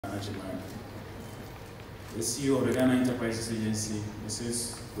The CEO of the Ghana Enterprises Agency,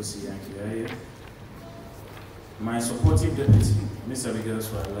 Mrs. Kusiyanki. My supportive deputy, Mr. Abigail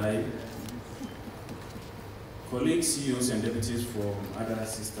Swalai, colleagues, CEOs and deputies from other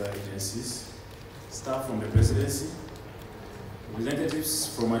sister agencies, staff from the presidency, representatives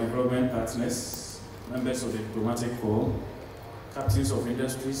from our development partners, members of the diplomatic corps, captains of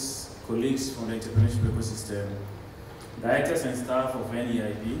industries, colleagues from the entrepreneurship ecosystem, directors and staff of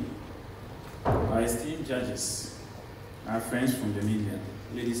NEIP, our esteemed judges, our friends from the media,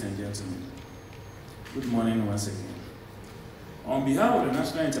 ladies and gentlemen, good morning once again. On behalf of the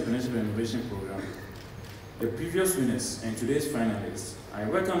National Entrepreneurship and Innovation Program, the previous winners and today's finalists, I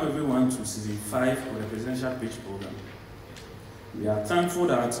welcome everyone to Season 5 of the Presidential Pitch Program. We are thankful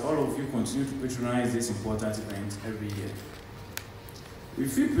that all of you continue to patronize this important event every year. We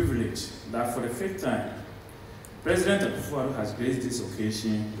feel privileged that for the 5th time, President Akufoaddo has graced this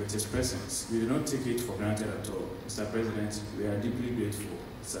occasion with his presence. We do not take it for granted at all. Mr. President, we are deeply grateful,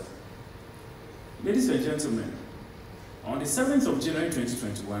 sir. Ladies and gentlemen, on the 7th of January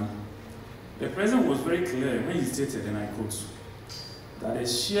 2021, the President was very clear when he stated, and I quote, that the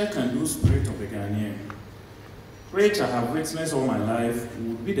sheer can-do spirit of the Ghanaian, which I have witnessed all my life,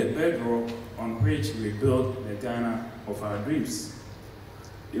 would be the bedrock on which we build the Ghana of our dreams.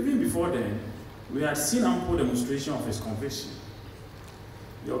 Even before then, we had seen ample demonstration of his conviction.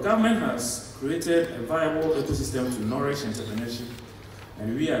 Your government has created a viable ecosystem to nourish entrepreneurship,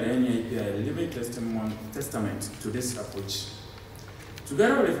 and we at the NEIP are a living testament to this approach.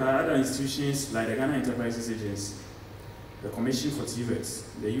 Together with our other institutions like the Ghana Enterprises Agency, the Commission for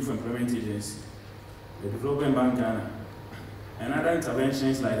TVETs, the Youth Employment Agency, the Development Bank Ghana, and other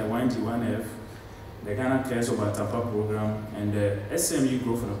interventions like the 1G1F, the Ghana Cares Over Tampa program, and the SME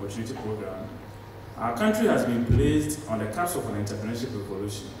Growth and Opportunity program, our country has been placed on the cusp of an entrepreneurship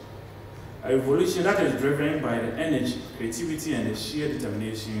revolution. A revolution that is driven by the energy, creativity, and the sheer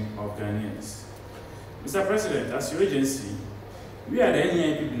determination of Ghanaians. Mr. President, as your agency, we at the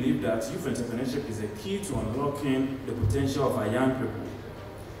NEIP believe that youth entrepreneurship is a key to unlocking the potential of our young people.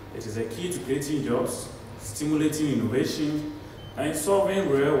 It is a key to creating jobs, stimulating innovation, and solving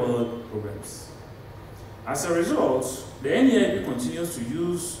real-world problems. As a result, the NEIP continues to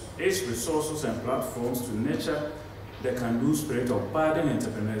use its resources and platforms to nurture the can-do spirit of budding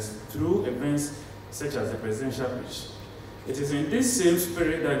entrepreneurs through events such as the Presidential Pitch. It is in this same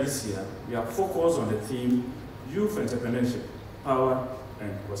spirit that this year we are focused on the theme Youth Entrepreneurship, Power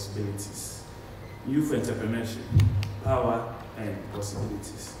and Possibilities. Youth Entrepreneurship, Power and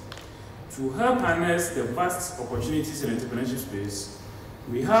Possibilities. To help harness the vast opportunities in the entrepreneurship space,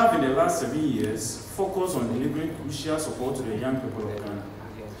 we have in the last 7 years focused on delivering crucial support to the young people of Ghana.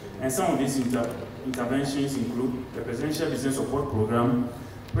 And some of these interventions include the Presidential Business Support Program,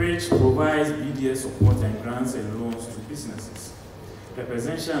 which provides BDS support and grants and loans to businesses. The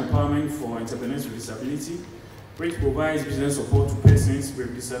Presidential Empowerment for Entrepreneurs with Disability, which provides business support to persons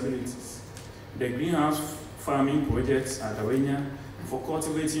with disabilities. The Greenhouse Farming Projects at Bawumia for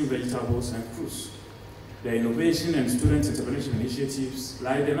cultivating vegetables and fruits. The Innovation and Student Entrepreneurship Initiatives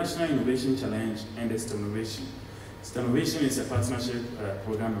like the National Innovation Challenge and the STEMnovation. STEMnovation is a partnership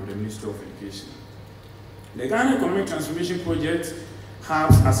program with the Ministry of Education. The Ghana Economic Transformation Project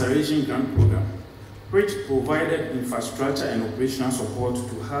Hubs Acceleration Grant Program, which provided infrastructure and operational support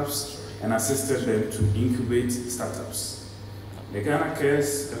to hubs and assisted them to incubate startups. The Ghana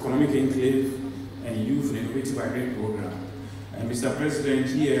Cares Economic Enclave and Youth Innovative Agri Program. And Mr. President,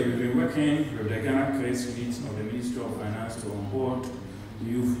 here we've been working with the Ghana Cares Suite of the Ministry of Finance to onboard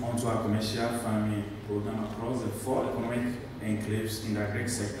youth onto our commercial farming program across the 4 economic enclaves in the agri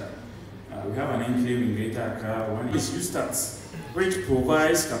sector. We have an enclave in Greater Accra. One is YouStart, which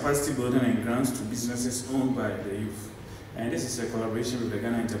provides capacity building and grants to businesses owned by the youth. And this is a collaboration with the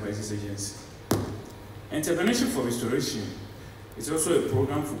Ghana Enterprises Agency. Entrepreneurship for Restoration is also a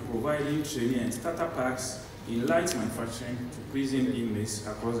program for providing training and startup packs in light manufacturing to prison inmates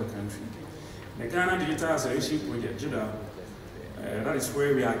across the country. The Ghana Digital Acceleration Project, JIDA, that is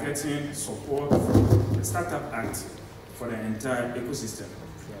where we are getting support from the Startup Act for the entire ecosystem.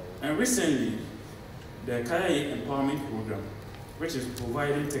 And recently, the Kaya Empowerment Program, which is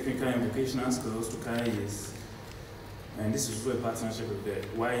providing technical and vocational skills to Kayas. And this is through a partnership with the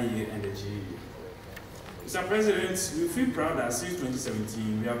YEA and the GEA. Mr. President, we feel proud that since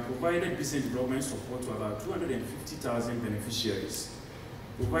 2017, we have provided business development support to about 250,000 beneficiaries,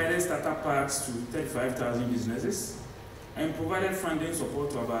 provided startup packs to 35,000 businesses, and provided funding support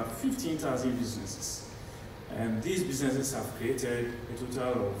to about 15,000 businesses. And these businesses have created a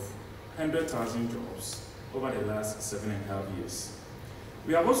total of 100,000 jobs over the last 7.5 years.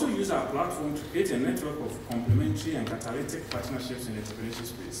 We have also used our platform to create a network of complementary and catalytic partnerships in the entrepreneurship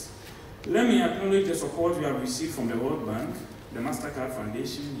space. Let me acknowledge the support we have received from the World Bank, the MasterCard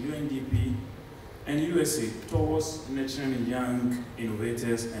Foundation, UNDP, and USA towards nurturing young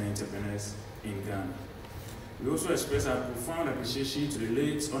innovators and entrepreneurs in Ghana. We also express our profound appreciation to the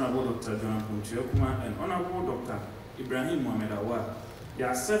late Honorable Dr. John Puntiokuma and Honorable Dr. Ibrahim Mohamed Awad.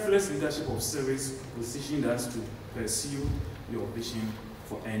 Their selfless leadership of service positioned us to pursue your vision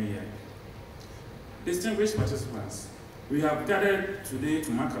for NEIP. Distinguished participants, we have gathered today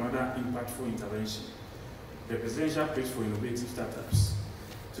to mark another impactful intervention, the Presidential Page for Innovative Startups.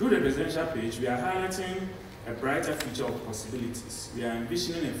 Through the Presidential Page, we are highlighting a brighter future of possibilities. We are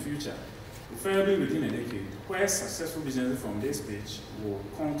envisioning a future, preferably within a decade, where successful businesses from this page will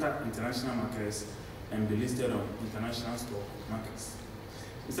conquer international markets and be listed on international stock markets.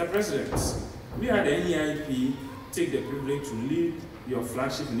 Mr. President, we at the NEIP take the privilege to lead your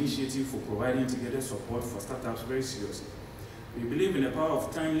flagship initiative for providing integrated support for startups very seriously. We believe in the power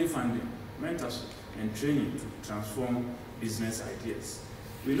of timely funding, mentorship, and training to transform business ideas.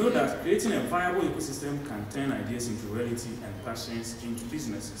 We know that creating a viable ecosystem can turn ideas into reality and passions into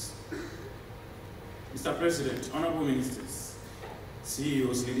businesses. Mr. President, Honorable Ministers,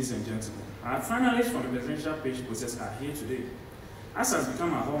 CEOs, ladies and gentlemen, our finalists from the Presidential Page process are here today. As has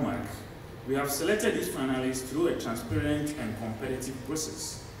become our hallmark, we have selected these finalists through a transparent and competitive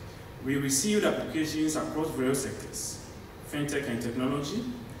process. We received applications across various sectors: fintech and technology,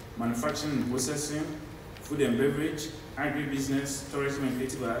 manufacturing and processing, food and beverage, agribusiness, tourism and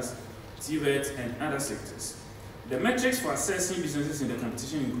creative arts, TVET, and other sectors. The metrics for assessing businesses in the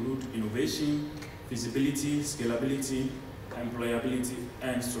competition include innovation, feasibility, scalability, employability,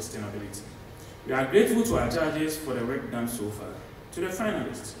 and sustainability. We are grateful to our judges for the work done so far. To the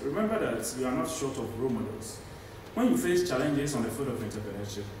finalists, remember that you are not short of role models. When you face challenges on the field of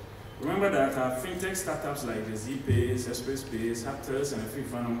entrepreneurship, remember that our fintech startups like the ZPays, ExpressPays, Hapters, and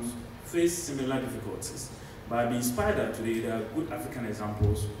FINALISTS face similar difficulties. But be inspired that today there are good African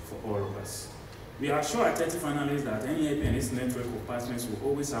examples for all of us. We assure our 30 finalists that NEIP and its network of partners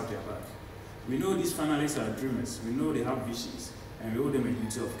will always have their back. We know these finalists are dreamers, we know they have visions, and we owe them a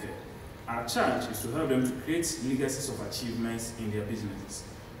duty of care. Our charge is to help them to create legacies of achievements in their businesses.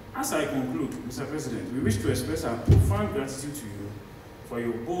 As I conclude, Mr. President, we wish to express our profound gratitude to you for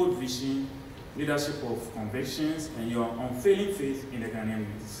your bold vision, leadership of convictions, and your unfailing faith in the Ghanaian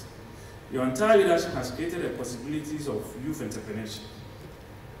youth. Your entire leadership has created the possibilities of youth entrepreneurship,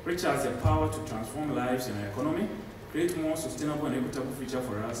 which has the power to transform lives in our economy, create more sustainable and equitable future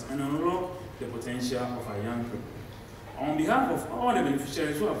for us, and unlock the potential of our young people. On behalf of all the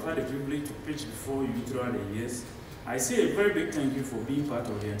beneficiaries who have had the privilege to pitch before you throughout the years, I say a very big thank you for being part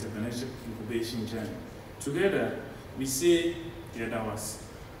of the entrepreneurship incubation journey. Together, we say, Yedawas,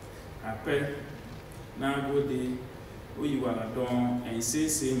 Ape, Nago De, Uyiwaladon, and say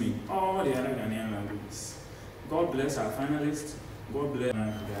same in all the other Ghanaian languages. God bless our finalists. God bless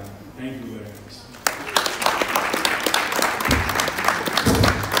Ghana. Thank you very much.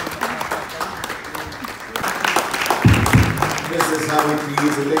 This is how we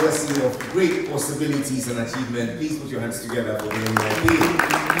create a legacy of great possibilities and achievement. Please put your hands together for the NEIP.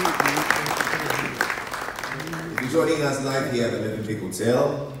 If you're joining us live here at the Living Big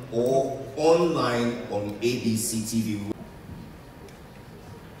Hotel or online on ABC TV.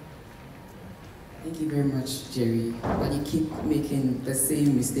 Thank you very much, Jerry. But you keep making the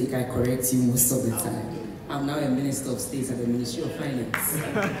same mistake. I correct you most of the time. I'm now a Minister of State at the Ministry of Finance.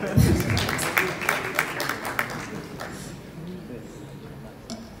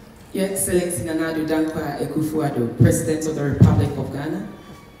 Your Excellency Nana Dankwa Akufoaddo, President of the Republic of Ghana,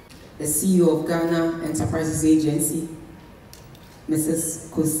 the CEO of Ghana Enterprises Agency, Mrs.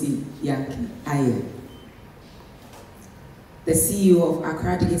 Kosi Yankee Aye, the CEO of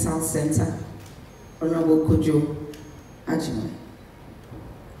Accra Digital Center, Honorable Kojo Ajimai,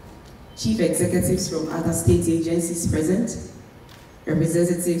 Chief Executives from other state agencies present,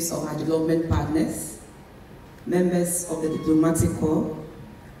 representatives of our development partners, members of the diplomatic corps,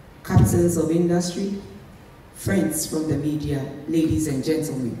 captains of industry, friends from the media, ladies and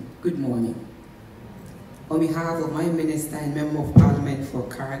gentlemen, good morning. On behalf of my Minister and Member of Parliament for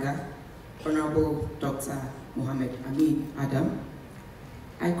Karaga, Honorable Dr. Mohammed Amin Adam,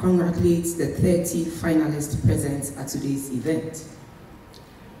 I congratulate the 30 finalists present at today's event.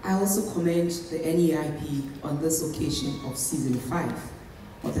 I also commend the NEIP on this occasion of Season 5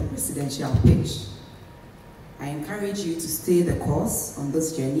 of the Presidential Pitch. I encourage you to stay the course on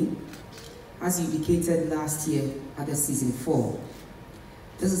this journey, as you indicated last year at the Season 4.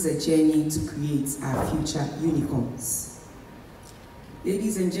 This is a journey to create our future unicorns.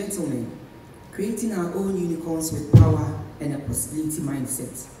 Ladies and gentlemen, creating our own unicorns with power and a possibility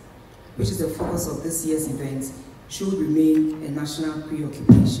mindset, which is the focus of this year's event, should remain a national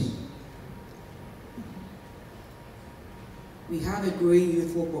preoccupation. We have a growing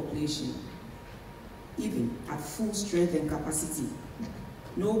youthful population. Even at full strength and capacity,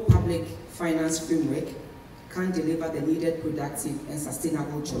 no public finance framework can deliver the needed productive and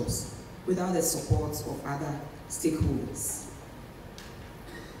sustainable jobs without the support of other stakeholders.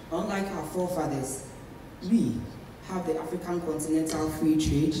 Unlike our forefathers, we have the African Continental Free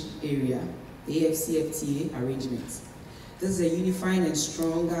Trade Area, the AfCFTA arrangement. This is a unifying and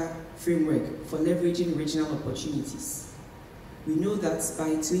stronger framework for leveraging regional opportunities. We know that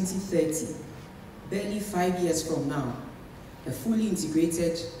by 2030, barely 5 years from now, a fully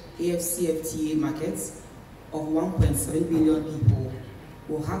integrated AfCFTA market of 1.7 billion people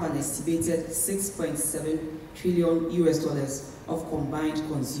will have an estimated $6.7 trillion US of combined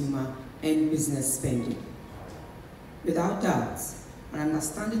consumer and business spending. Without doubt, an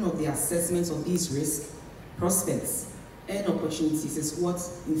understanding of the assessment of these risks, prospects, and opportunities is what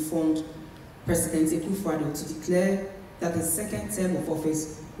informed President akufoaddo to declare that his second term of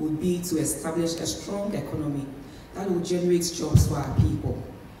office would be to establish a strong economy that will generate jobs for our people.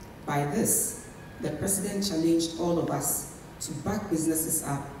 By this, the President challenged all of us to back businesses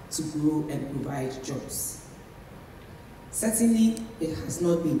up to grow and provide jobs. Certainly, it has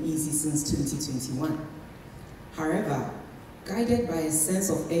not been easy since 2021. However, guided by a sense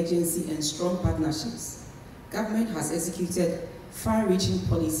of urgency and strong partnerships, government has executed far-reaching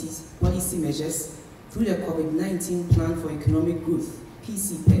policy measures through the COVID-19 Plan for Economic Growth,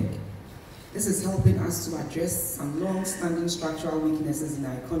 PCPEG. This is helping us to address some long-standing structural weaknesses in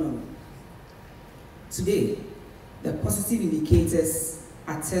our economy. Today, the positive indicators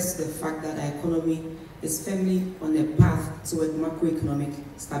attest to the fact that our economy is firmly on a path toward macroeconomic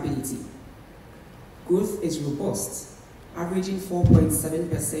stability. Growth is robust, averaging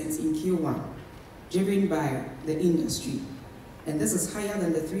 4.7% in Q1, driven by the industry. And this is higher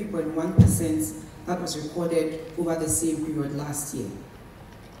than the 3.1% that was recorded over the same period last year.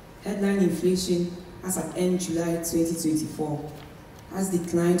 Headline inflation as at end July 2024 has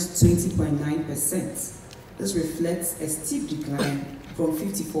declined 20.9%. This reflects a steep decline from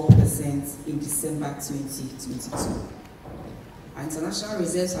 54% in December 2022. Our international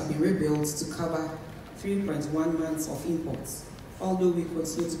reserves have been rebuilt to cover 3.1 months of imports, although we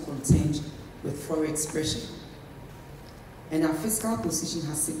continue to contend with forex pressure. And our fiscal position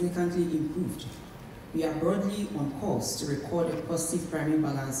has significantly improved. We are broadly on course to record a positive primary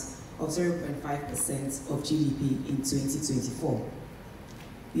balance of 0.5% of GDP in 2024.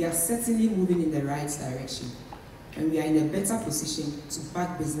 We are certainly moving in the right direction, and we are in a better position to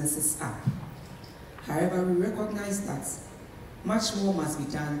back businesses up. However, we recognize that much more must be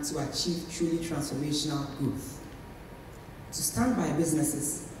done to achieve truly transformational growth. To stand by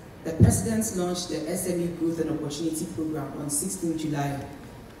businesses, the President launched the SME Growth and Opportunity Program on 16 July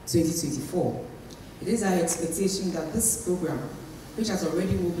 2024. It is our expectation that this program, which has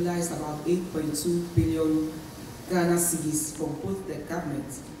already mobilized about 8.2 billion Ghana cedis from both the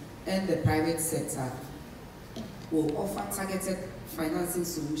government and the private sector, will offer targeted financing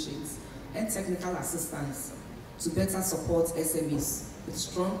solutions and technical assistance to better support SMEs with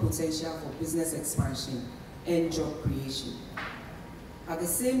strong potential for business expansion and job creation. At the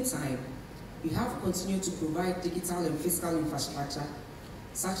same time, we have continued to provide digital and physical infrastructure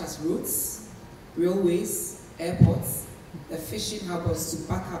such as roads, railways, airports, efficient harbors to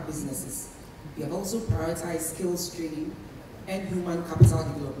back up businesses. We have also prioritized skills training and human capital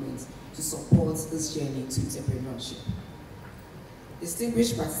development to support this journey to entrepreneurship.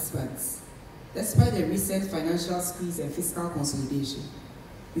 Distinguished participants, despite the recent financial squeeze and fiscal consolidation,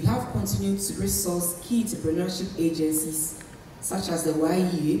 we have continued to resource key entrepreneurship agencies such as the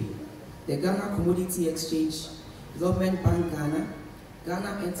YEA, the Ghana Commodity Exchange, Development Bank Ghana,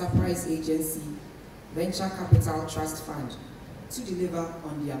 Ghana Enterprise Agency, Venture Capital Trust Fund, to deliver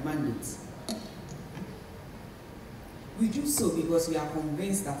on their mandate. We do so because we are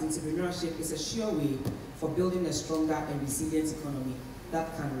convinced that entrepreneurship is a sure way for building a stronger and resilient economy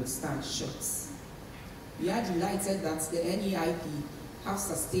that can withstand shocks. We are delighted that the NEIP have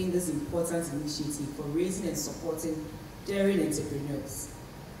sustained this important initiative for raising and supporting daring entrepreneurs.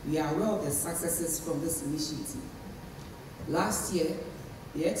 We are aware of the successes from this initiative. Last year,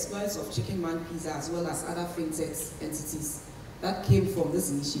 the exploits of Chicken Man Pizza as well as other fintech entities that came from this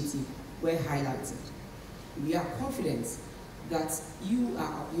initiative were highlighted. We are confident that you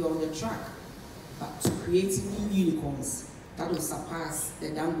are on the track to creating new unicorns that will surpass the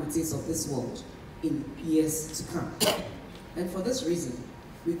Dangotes of this world in years to come. And for this reason,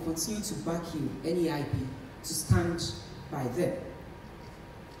 we continue to back you, NEIP, to stand by them.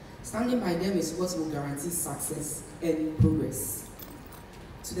 Standing by them is what will guarantee success and progress.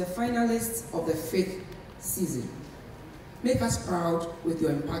 To the finalists of the 5th season, make us proud with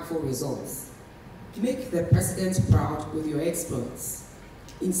your impactful results. Make the President proud with your exploits.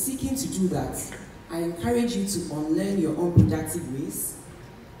 In seeking to do that, I encourage you to unlearn your unproductive ways,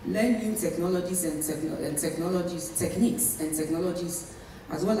 learn new technologies and techniques and technologies,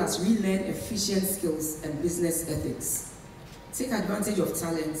 as well as relearn efficient skills and business ethics. Take advantage of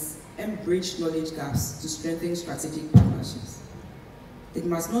talents and bridge knowledge gaps to strengthen strategic partnerships. It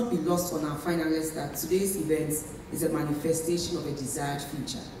must not be lost on our finalists that today's event is a manifestation of a desired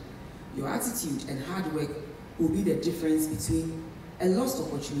future. Your attitude and hard work will be the difference between a lost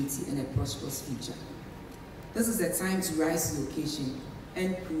opportunity and a prosperous future. This is the time to rise to the occasion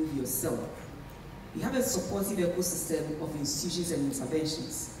and prove yourself. We have a supportive ecosystem of institutions and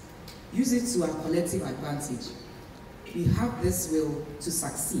interventions. Use it to our collective advantage. We have this will to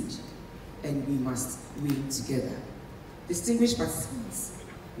succeed, and we must win together. Distinguished participants,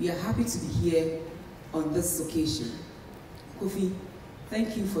 we are happy to be here on this occasion. Kofi,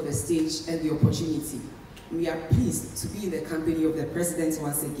 thank you for the stage and the opportunity. We are pleased to be in the company of the President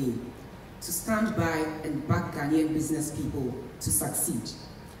once again, to stand by and back Ghanaian business people to succeed.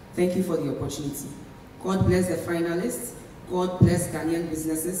 Thank you for the opportunity. God bless the finalists. God bless Ghanaian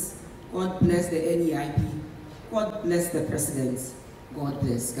businesses. God bless the NEIP. God bless the President. God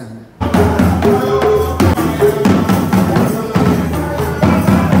bless Ghana.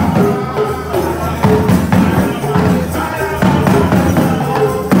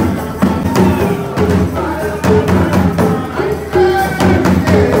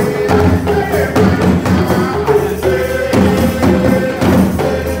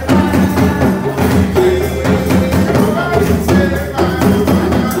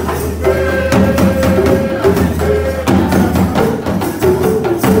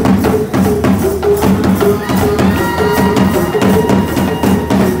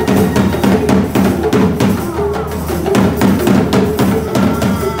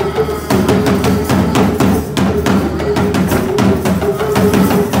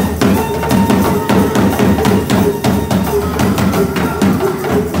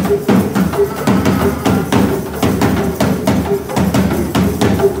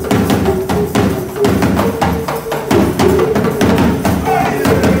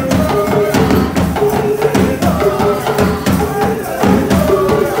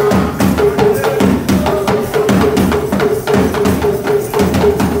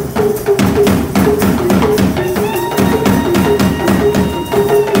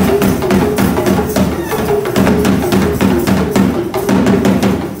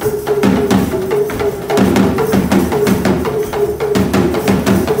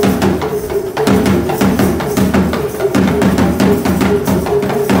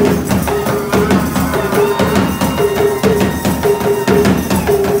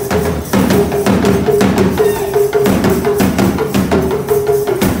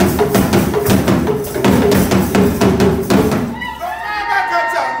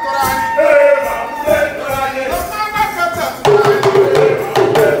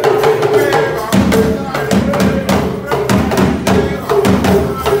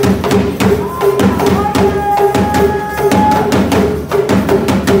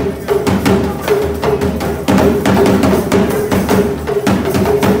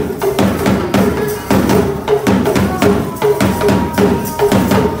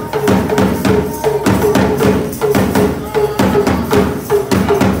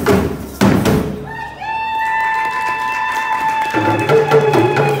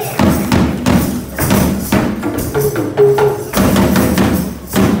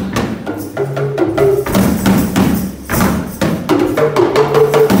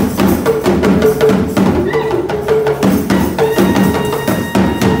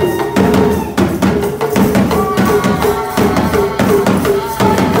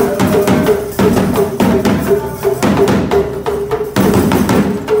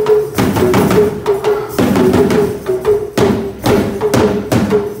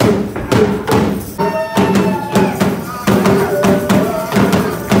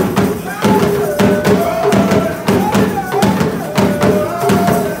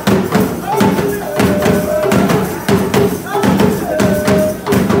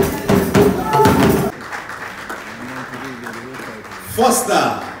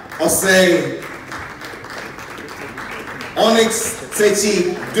 Foster Osei, Onyx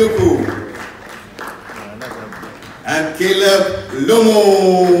Techi Duku, and Caleb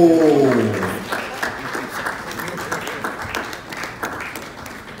Lomo.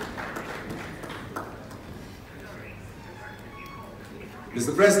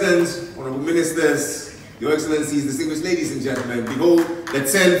 Mr. President, Honorable Ministers, Your Excellencies, distinguished ladies and gentlemen, behold the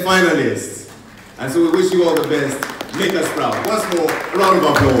 10 finalists. And so we wish you all the best. Make us proud. Once more, a round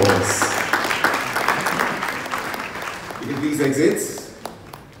of applause. You can please exit.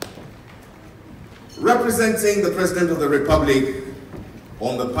 Representing the President of the Republic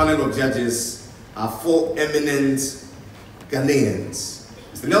on the panel of judges are 4 eminent Ghanaians.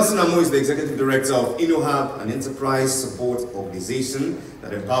 Mr. Nelson Amo is the Executive Director of InnoHub, an enterprise support organization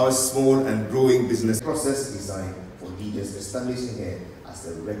that empowers small and growing business. Process design for leaders, establishing her as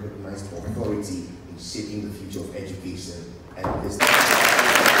a recognized authority in shaping the future of education and business.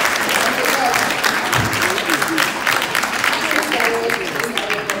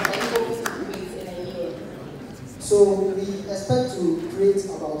 So we expect to create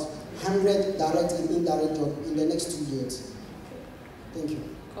about 100 direct and indirect jobs in the next 2 years. Thank you.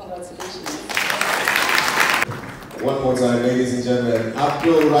 Congratulations. One more time, ladies and gentlemen,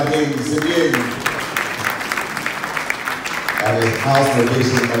 Abdul Rahim Zibin and his House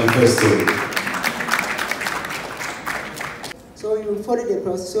Motivation Manifesto. So you follow the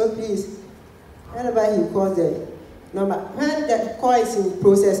process. So please, whenever he calls the number, when the call is in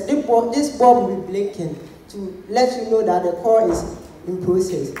process, this bulb will be blinking to let you know that the call is in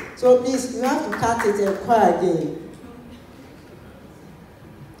process. So please, you have to cut it and call again.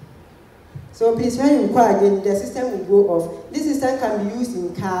 So please, when you call again, the system will go off. This system can be used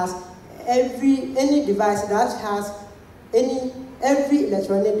in cars, any device that has every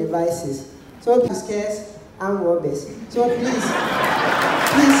electronic devices. So please, scares and robbers. So please,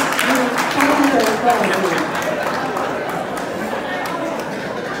 you come and call again.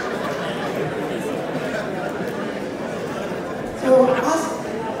 So ask.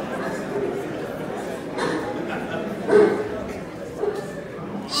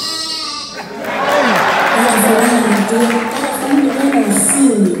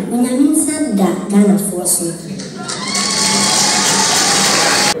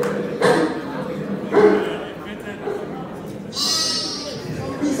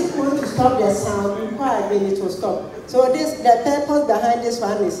 Stop the sound, you call again, it will stop. So the purpose behind this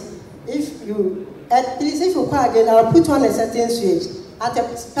one is, if you call again, I'll put on a certain switch. At a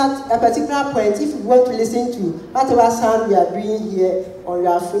particular point, if you want to listen to whatever sound we are doing here on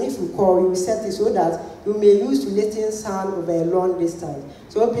your phone, if you call, you will set it so that you may use to listen sound over a long distance.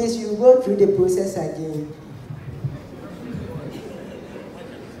 So please, you go through the process again.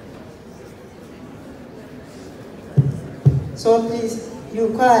 So please,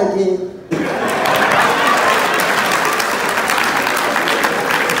 you call again.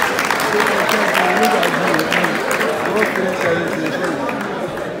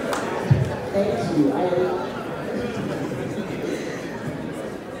 Thank you.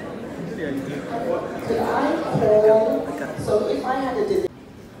 So if I had a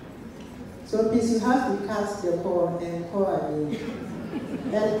so please, you have to cut the call and call again.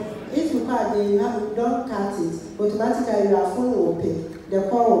 And if you call again, you don't cut it. Automatically, your phone will pay. The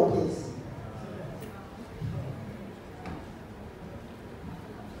call will pay.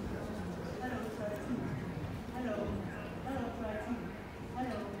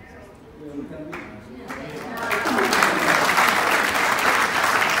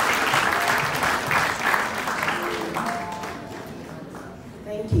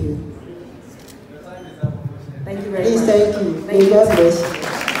 Thank you. Thank you very Please, much. thank you. May God bless you.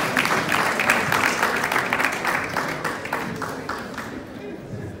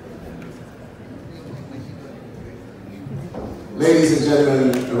 Ladies and gentlemen,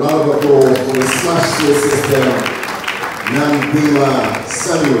 a round of applause for the Smash Shield System, Nambima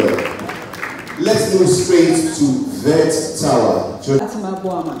Samuel. Let's move straight to Vet Tower.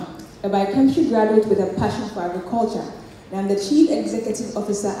 Bawumia, a biochemistry graduate with a passion for agriculture, and I'm the Chief Executive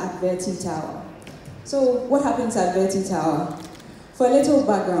Officer at Vet Tower. So what happens at Vet Tower? For a little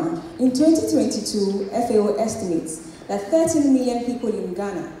background, in 2022, FAO estimates that 13 million people in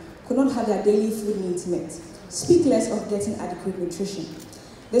Ghana could not have their daily food needs met, speak less of getting adequate nutrition.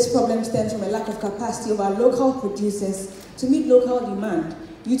 This problem stems from a lack of capacity of our local producers to meet local demand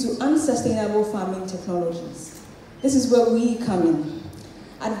due to unsustainable farming technologies. This is where we come in.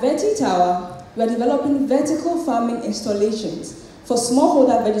 At Vet Tower, we are developing vertical farming installations for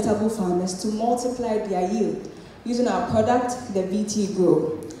smallholder vegetable farmers to multiply their yield using our product, the VT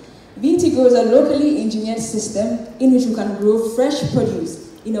Grow. VT Grow is a locally engineered system in which you can grow fresh produce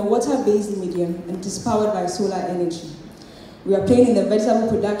in a water-based medium, and it is powered by solar energy. We are playing in the vegetable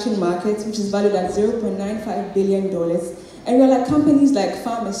production market, which is valued at $0.95 billion, and we are like companies like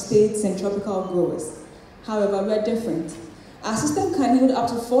farm estates and tropical growers. However, we are different. Our system can yield up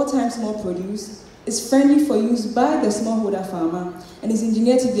to 4 times more produce, is friendly for use by the smallholder farmer, and is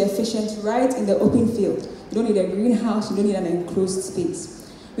engineered to be efficient right in the open field. You don't need a greenhouse, you don't need an enclosed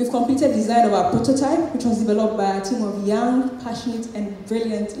space. We've completed design of our prototype, which was developed by a team of young, passionate, and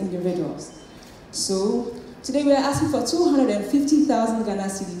brilliant individuals. So, today we are asking for 250,000 Ghana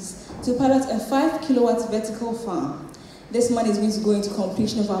cedis to pilot a 5 kilowatt vertical farm. This money is going to go into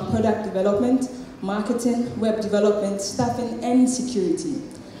completion of our product development, marketing, web development, staffing, and security.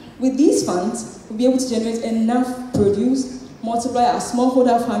 With these funds, we'll be able to generate enough produce, multiply our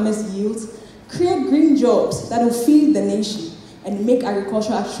smallholder farmers' yields, create green jobs that will feed the nation, and make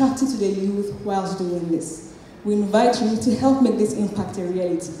agriculture attractive to the youth whilst doing this. We invite you to help make this impact a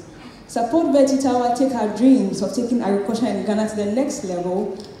reality. Support Verti Tower take our dreams of taking agriculture in Ghana to the next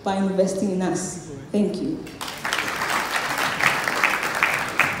level by investing in us. Thank you.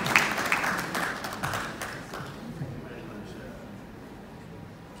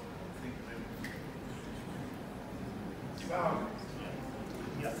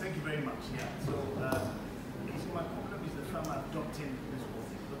 Thank you very much. Yeah. So my problem is the farmer adopting this whole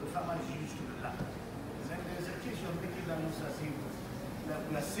thing. So the farmer is used to the land. Then there's a case of making that look as if that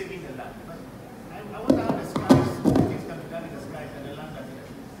we are saving the land. But I wonder how the skies, things can be done in the skies and the land that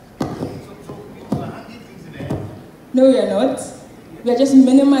so we are hanging things in the air. No, we are not. We are just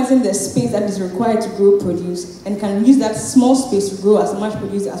minimizing the space that is required to grow produce and can use that small space to grow as much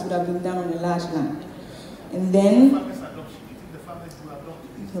produce as would have been done on a large land. And then,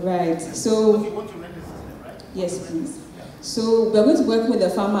 right, so, yes please. So we are going to work with the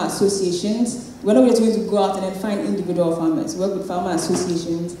farmer associations. We're not going to go out and then find individual farmers. We work with farmer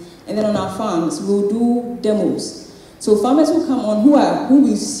associations, and then on our farms we'll do demos. So farmers who come on who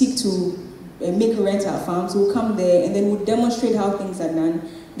will seek to make rent our farms will come there, and then we'll demonstrate how things are done.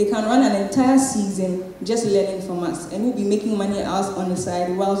 They can run an entire season just learning from us, and we'll be making money out on the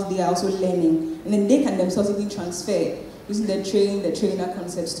side whilst they are also learning, and then they can themselves even transfer using the trainer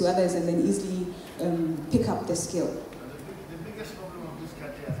concepts to others, and then easily pick up the skill. The biggest problem of this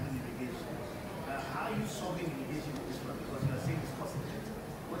country has been irrigation. How are you solving irrigation with this one? Because you are saying it's cost effective.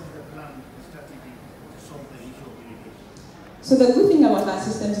 What is the plan, the strategy to solve the issue of irrigation? So the good thing about our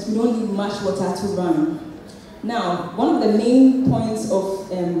systems is we don't need much water to run. Now, one of the main points of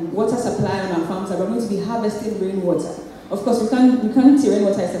water supply on our farms are we're going to be harvesting rainwater. Of course, we can't say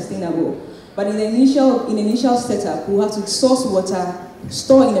rainwater is sustainable, but in the initial setup, we'll have to source water,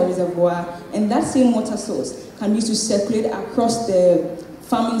 store in a reservoir, and that same water source can be used to circulate across the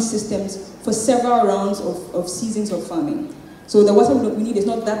farming systems for several rounds of seasons of farming. So the water we need is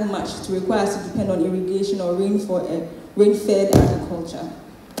not that much to require us to depend on irrigation or rain-fed agriculture.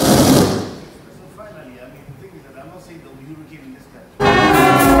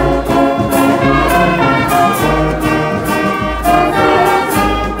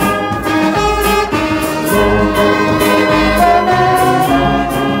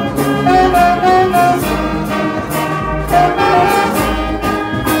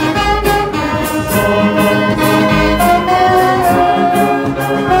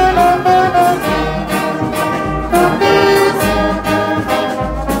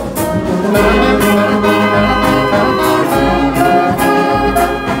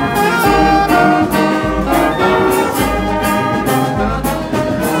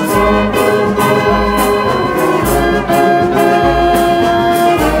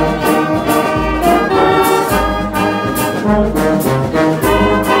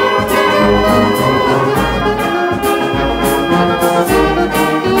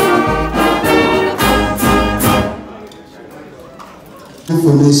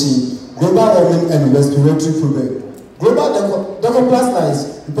 Global warming and respiratory problem. Global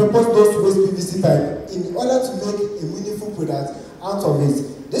decoplasmize purpose those waste PVC pipe in order to make a meaningful product out of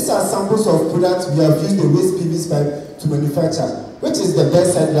it. These are samples of products we have used the waste PVC pipe to manufacture, which is the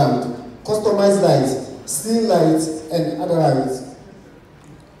bedside lamp, customized lights, ceiling lights, and other lights.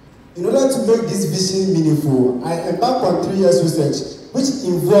 In order to make this vision meaningful, I embarked on 3 years research, which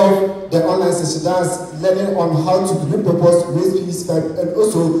involved the online session, that's learning on how to repurpose waste PVC pipe, and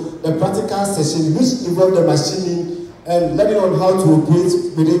also the practical session, which involved the machining and learning on how to operate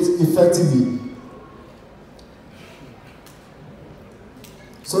with it effectively.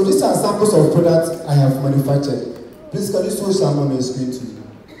 So these are samples of products I have manufactured. Please, can you show some on the screen to me?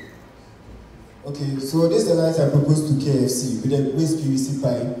 Okay, so this is the light I proposed to KFC with the waste PVC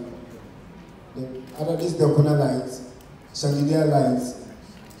pipe. This is the corner lights, chandelier lights,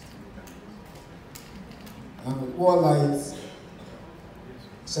 wall lights,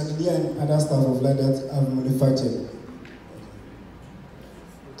 chandelier and other stuff of light that I've manufactured.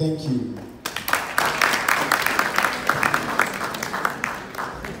 Thank you.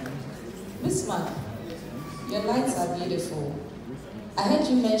 This Mark, your lights are beautiful. I heard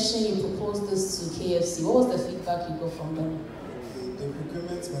you mention you proposed this to KFC. What was the feedback you got from them? The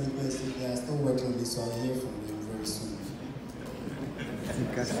procurement management, they are still working on this, so I'll hear from them very soon.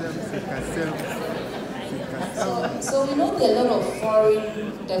 So we know there are a lot of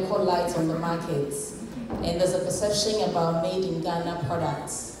foreign decor lights on the market, and there's a perception about made in Ghana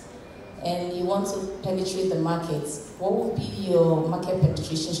products, and you want to penetrate the market. What would be your market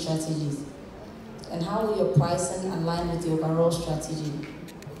penetration strategies? And how will your pricing align with your overall strategy?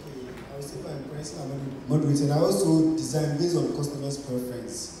 Okay, I will say my pricing are moderate, and I also design based on customers'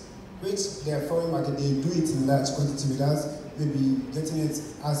 preference, which their foreign market, they do it in large quantity without maybe getting it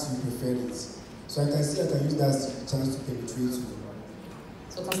as you prefer it. So I can see I can use that as a chance to penetrate you.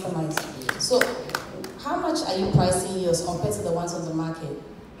 So customize. So how much are you pricing yours compared to the ones on the market?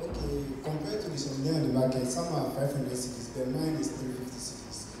 Okay, compared to the chandelier on the market, some are 500 cedis, but mine is 350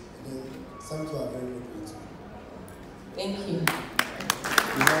 cedis. And then some two are very moderate. Thank you.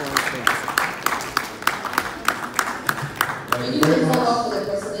 Can you follow up with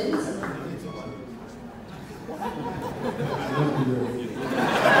the president?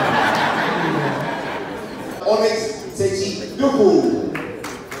 Onyx Sechi Duku.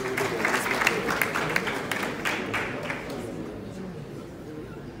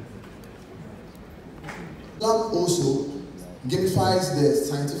 Lab also gamifies the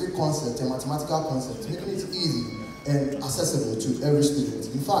scientific concept and mathematical concept, making it easy and accessible to every student.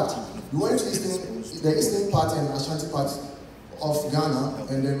 In fact, we went to the eastern part and Ashanti part of Ghana,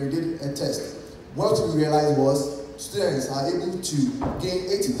 and then we did a test. What we realized was students are able to gain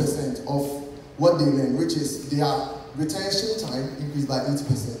 80% of what they learn, which is their retention time increased by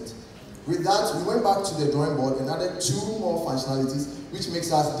 80%. With that, we went back to the drawing board and added 2 more functionalities, which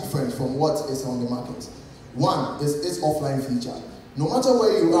makes us different from what is on the market. One is its offline feature. No matter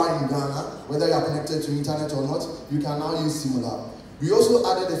where you are in Ghana, whether you are connected to internet or not, you can now use Simulab. We also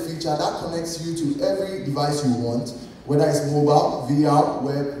added a feature that connects you to every device you want, whether it's mobile, VR,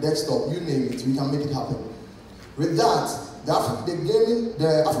 web, desktop, you name it, we can make it happen. With that, the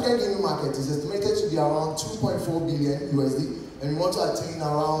African gaming market is estimated to be around 2.4 billion USD, and we want to attain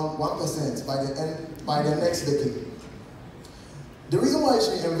around 1% by the next decade. The reason why you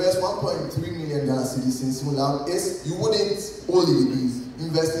should invest 1.3 million Ghana cedis in Simulab is you wouldn't only be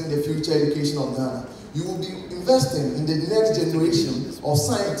investing in the future education of Ghana. You will be investing in the next generation of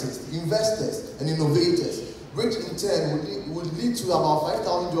scientists, investors, and innovators, which in turn would lead to about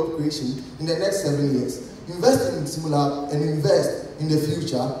 5,000 job creation in the next 7 years. Invest in Simulab and invest in the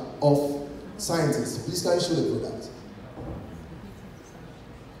future of scientists. Please can you show the product?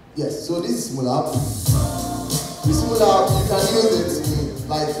 Yes, so this is Simulab. The Simulab, you can use it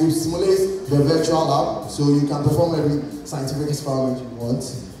like it simulates the virtual lab, so you can perform every scientific experiment you want.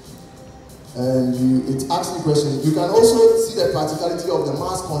 And it asks you questions. You can also see the practicality of the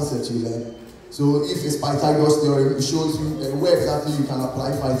math concept you learn. So if it's Pythagoras theorem, it shows you where exactly you can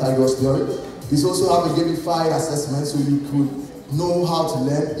apply Pythagoras theorem. It also have a gamified assessment, so you could know how to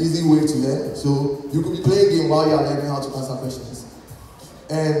learn, easy way to learn. So you could be playing game while you are learning how to answer questions.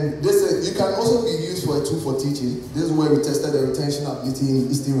 And this you can also be used for a tool for teaching. This is where we tested the retention ability in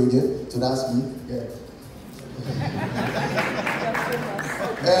Eastern region. So that's me. Yeah.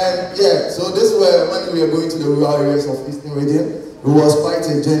 And yeah, so this is where when we were going to the rural areas of Eastern region, it was quite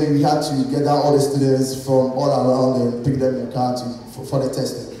a journey. We had to gather all the students from all around and pick them in a car for the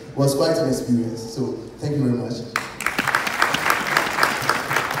testing. It was quite an experience. So thank you very much.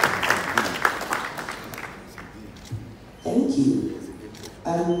 Thank you.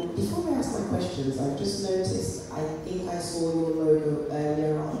 Before I ask my questions, I've just noticed, I think I saw your logo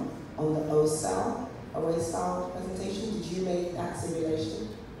earlier on the OSAL presentation. Did you make that simulation?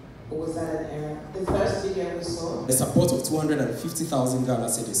 Or was that an error? The first video we saw? The support of 250,000 Ghana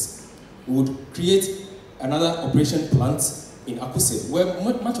cedis. We would create another operation plant in Akuse, where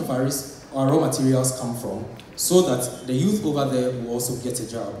much of our raw materials come from, so that the youth over there will also get a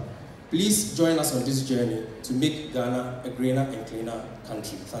job. Please join us on this journey to make Ghana a greener and cleaner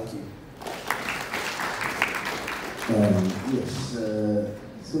country. Thank you. Yes,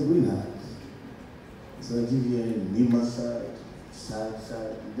 so relax. So I give you a Nima side.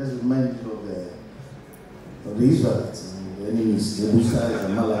 It just reminds you of the Israelites, the enemies, the Jebusites, the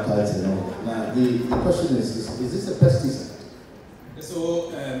Amalekites, and all. Now, the question is this a pesticide?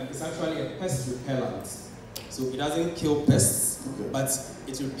 So it's actually a pest repellent. So it doesn't kill pests, okay, but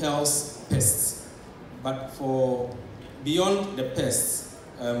it repels pests. But for beyond the pests,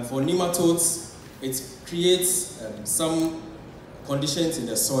 for nematodes, it creates some conditions in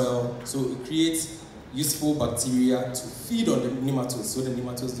the soil. So it creates useful bacteria to feed on the nematodes so the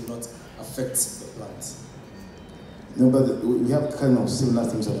nematodes do not affect the plant. No, but we have kind of similar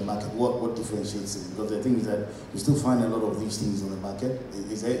things on the market. What differentiates it? Because the thing is that you still find a lot of these things on the market.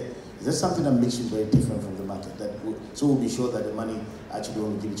 Is there something that makes you very different from the market? So we'll be sure that the money actually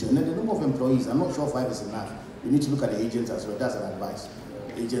won't give it to you. And then the number of employees, I'm not sure 5 is enough. You need to look at the agents as well. That's an advice.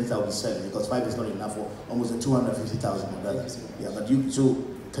 The agents that will be selling, because 5 is not enough for almost a 250,000 on that. Yeah, but so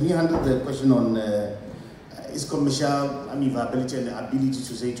can you handle the question on is commercial, viability and the ability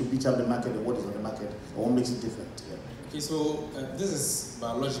to say to beat up the market and what is on the market, or what makes it different? Yeah. Okay, so this is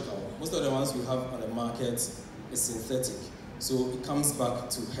biological. Most of the ones we have on the market is synthetic, so it comes back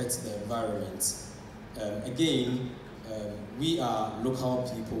to hurt the environment. We are local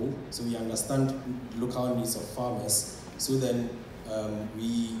people, so we understand local needs of farmers. So then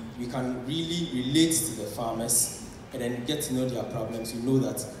we can really relate to the farmers and then get to know their problems. We know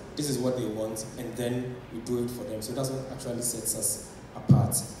that this is what they want, and then we do it for them. So that's what actually sets us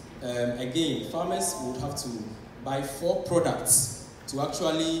apart. Farmers would have to buy 4 products to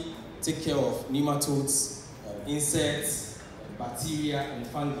actually take care of nematodes, insects, bacteria, and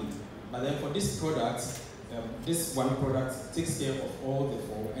fungi. But then for this product, this one product takes care of all the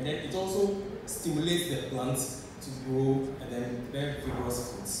 4, and then it also stimulates the plant to grow and then bear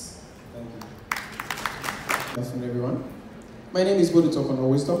vigorous fruits. Thank you. Good afternoon, everyone. My name is Bodu Tokono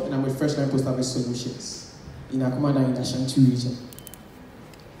Wisdom, and I'm with First Line Post Harvest Solutions in Akumada in the Ashanti region.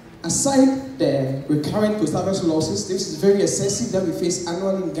 Aside the recurrent post harvest losses, this is very excessive that we face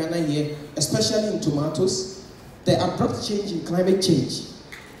annually in Ghana here, especially in tomatoes. The abrupt change in climate change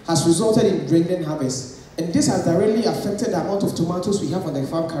has resulted in dwindling harvest, and this has directly affected the amount of tomatoes we have on the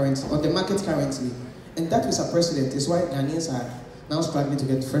farm currently, on the market currently. And that is a precedent. Is why Ghanaians are now struggling to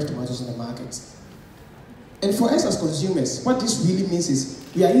get fresh tomatoes in the market. And for us as consumers, what this really means is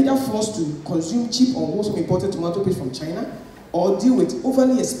we are either forced to consume cheap or wholesome imported tomato paste from China, or deal with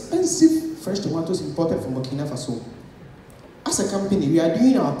overly expensive fresh tomatoes imported from Burkina Faso. As a company, we are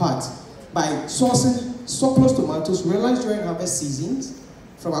doing our part by sourcing surplus tomatoes realized during harvest seasons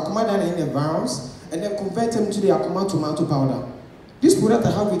from Akumada and the barrels, and then convert them to the Akuma tomato powder. This product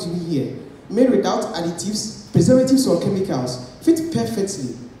I have with me here, made without additives, preservatives, or chemicals, fit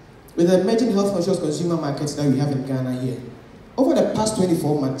perfectly with the emerging health-conscious consumer markets that we have in Ghana here. Over the past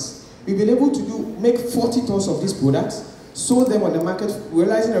 24 months, we've been able to make 40 tons of these products, sold them on the market,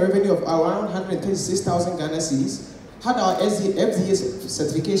 realizing a revenue of around 136,000 Ghana cedis, had our FDA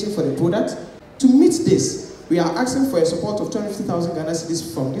certification for the product. To meet this, we are asking for a support of 250,000 Ghana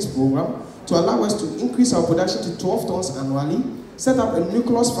cedis from this program to allow us to increase our production to 12 tons annually, set up a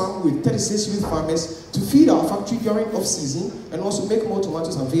nucleus farm with 36 youth farmers to feed our factory during off-season, and also make more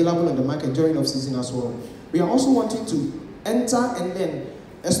tomatoes available on the market during off-season as well. We are also wanting to enter and then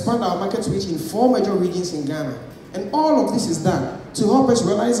expand our market reach in 4 major regions in Ghana. And all of this is done to help us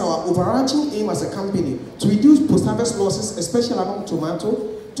realize our overarching aim as a company to reduce post-harvest losses, especially among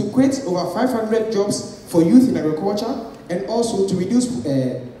tomato, to create over 500 jobs for youth in agriculture, and also to reduce,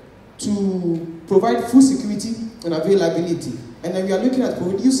 to provide food security and availability. And then we are looking at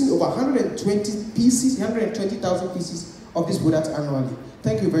producing over 120,000 pieces of this product annually.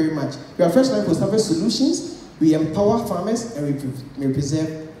 Thank you very much. We are First Line Post Harvest Solutions. We empower farmers and we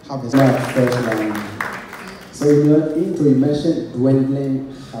preserve harvest. So in your intro, you mentioned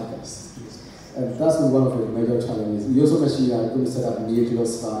dwindling harvest. And that's one of the major challenges. You also mentioned you are going to set up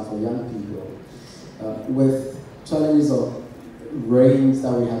nucleus farm for young people. With challenges of rains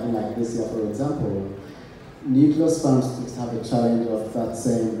that we have like this year, for example, nucleus farms have a challenge of that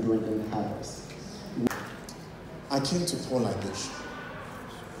same dwindling harvest. I came to pour like this.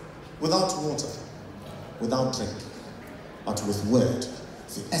 Without water, without drink, but with word,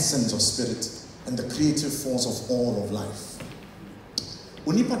 the essence of spirit, and the creative force of all of life.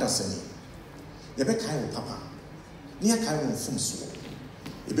 Unipa da seni, yebe kai wo papa, niya kai wo mfumsuo,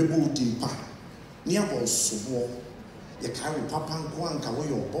 yebe bo dimpa, niya bo subo, ye kai wo papa nko anka wo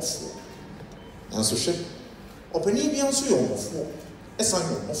yo bofo. Nanso hwe, opani bia nso yo bofo, esa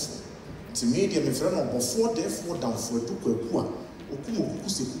yo bofo. Ti media me frɛ no bofo defo danfo atuko aku a, okumo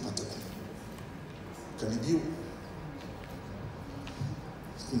kuku ku patako. Kan bio.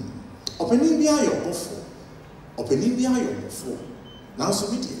 Opening be your buffo, opening be your buffo. Now,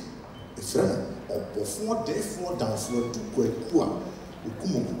 so media, a friend or before, therefore, down for to Kua,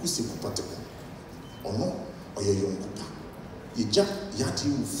 Ukumokusi Kupatako. Or no, or your young Kupa. Ye jack yati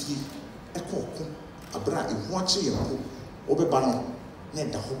will fee a coco, a bra in watching your hope, Obebano,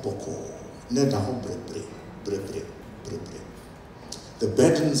 Ned the Hopoko, Ned the Hobre, bre. The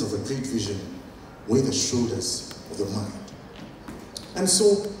burdens of a great vision weigh the shoulders of the mind. And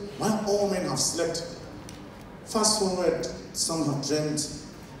so, while all men have slept Fast forward, some have dreamt,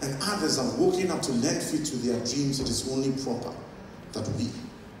 and others have woken up to lend feet to their dreams. It is only proper that we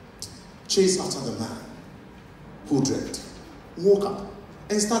chase after the man who dreamt, woke up,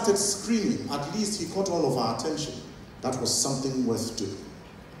 and started screaming. At least he caught all of our attention. That was something worth doing.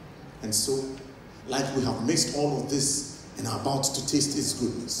 And so, like we have mixed all of this and are about to taste its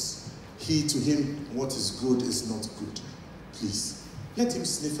goodness, to him, what is good is not good. Please, let him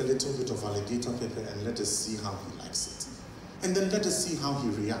sniff a little bit of alligator pepper and let us see how he likes it. And then let us see how he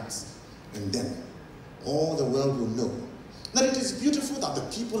reacts. And then, all the world will know that it is beautiful that the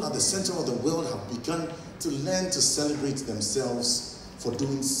people at the center of the world have begun to learn to celebrate themselves for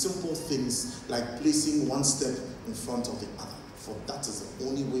doing simple things like placing one step in front of the other. For that is the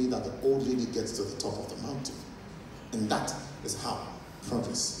only way that the old lady gets to the top of the mountain. And that is how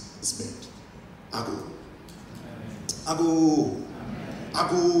progress is made. Ago. Ago.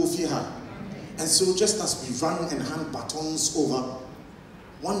 Ago fiha. And so just as we run and hand batons over,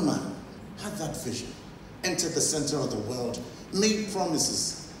 one man had that vision, entered the center of the world, made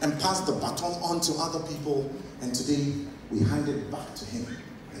promises, and passed the baton on to other people. And today we hand it back to him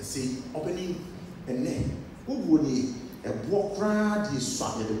and say, opening a name. A walk rad is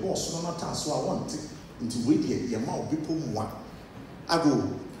swat the boss, no matter so I want it into wait your mouth people more.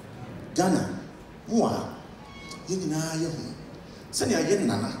 Ago Ghana, Mua, Yina Yahoo. Send your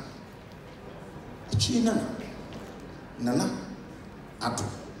Nana. Nana. Nana. Adu.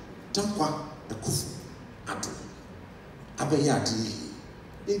 Tankwa, a kufu. Adu. Abayadi.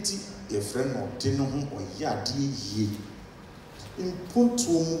 Enti, a friend of Dino or Yadi ye. In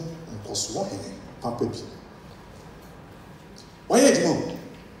Puntum and Coswahene, Papa. Why did you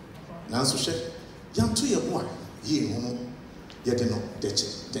Nanso she yam to your boy ye no yede no deche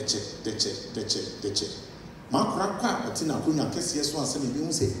makra kwa atina kunya kesi so ansem bi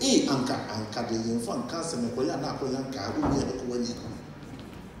hu say anka de yemfa anka se me koya na koya anka hu ye ko wani.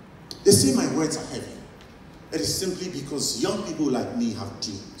 They say my words are heavy. It is simply because young people like me have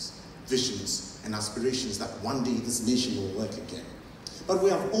dreams, visions, and aspirations that one day this nation will work again. But we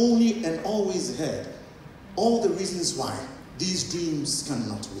have only and always heard all the reasons why these dreams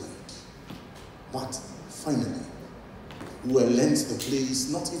cannot work. But finally, we were lent the place,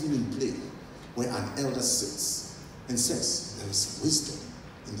 not even in play, where an elder sits and says there is wisdom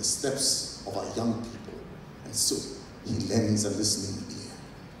in the steps of our young people. And so he lends a listening ear.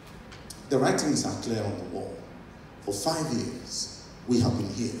 The writings are clear on the wall. For 5 years, we have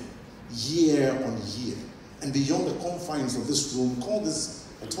been here, year on year, and beyond the confines of this room, call this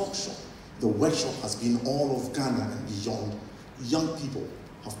a talk show. The workshop has been all of Ghana and beyond. Young people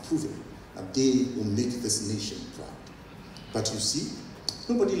have proven that they will make this nation proud. But you see,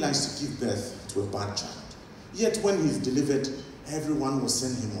 nobody likes to give birth to a bad child. Yet when he's delivered, everyone will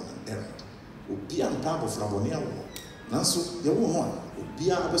send him on an errand. Obia mpabo frabonia wo. Nanso, ye wo ho a,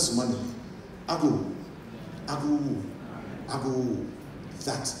 obia abesumani. Agu.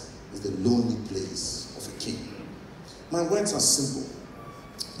 That is the lonely place of a king. My words are simple.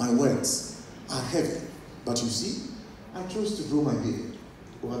 My words are heavy. But you see, I chose to grow my beard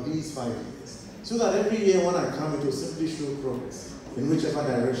over these 5 years, so that every year when I come, it will simply show progress in whichever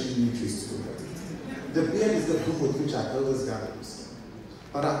direction you choose to go. The beard is the proof with which our elders gather.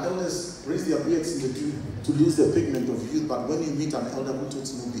 But our elders raise their beards in the dew to lose the pigment of youth. But when you meet an elder who took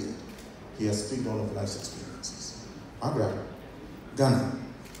no beard, he has picked all of life's experiences. Agra, Ghana,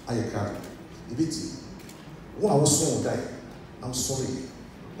 Ayakari, Ibiti, I was so die. I'm sorry.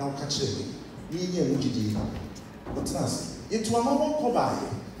 Now catch me. But trust, it will not come by.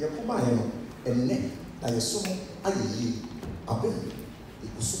 You come by him, and then I assume I ye a bit.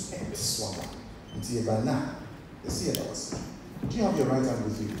 It was so empty swamp. Until by now, you see it was. Do you have your right hand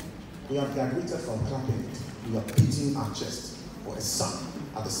with you? We have graduated from clapping it. We are beating our chest for a son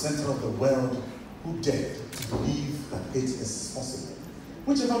at the center of the world who dared to believe that it is possible.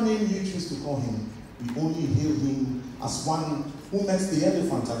 Whichever name you choose to call him, we only hail him as one who met the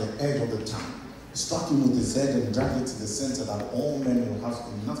elephant at the edge of the town, struck him with his head and dragged it to the center that all men will have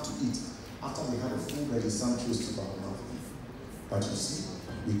enough to eat after they had a full belly son chose to Bawumia. But you see,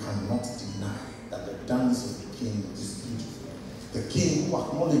 we cannot deny that the dance of the king is beautiful. The king who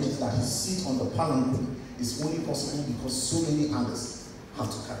acknowledges that his seat on the palanquin is only possible because so many others have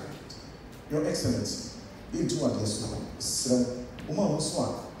to carry it. Your Excellency, you do what yes, sir.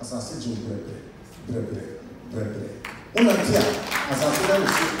 As I said, you bre.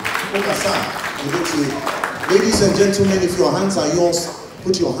 Ladies and gentlemen, if your hands are yours,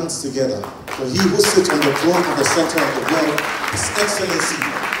 put your hands together. For he who sits on the throne at the center of the world, His Excellency,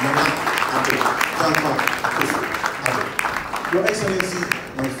 Nana Addo. Your Excellency,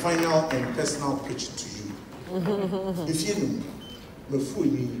 my final and personal pitch to you. If you know, me fool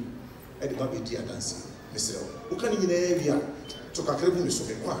me, I did not be dear dancing. Mr. Who can you name here? To Kakrabu,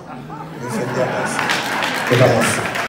 Mr. Qua.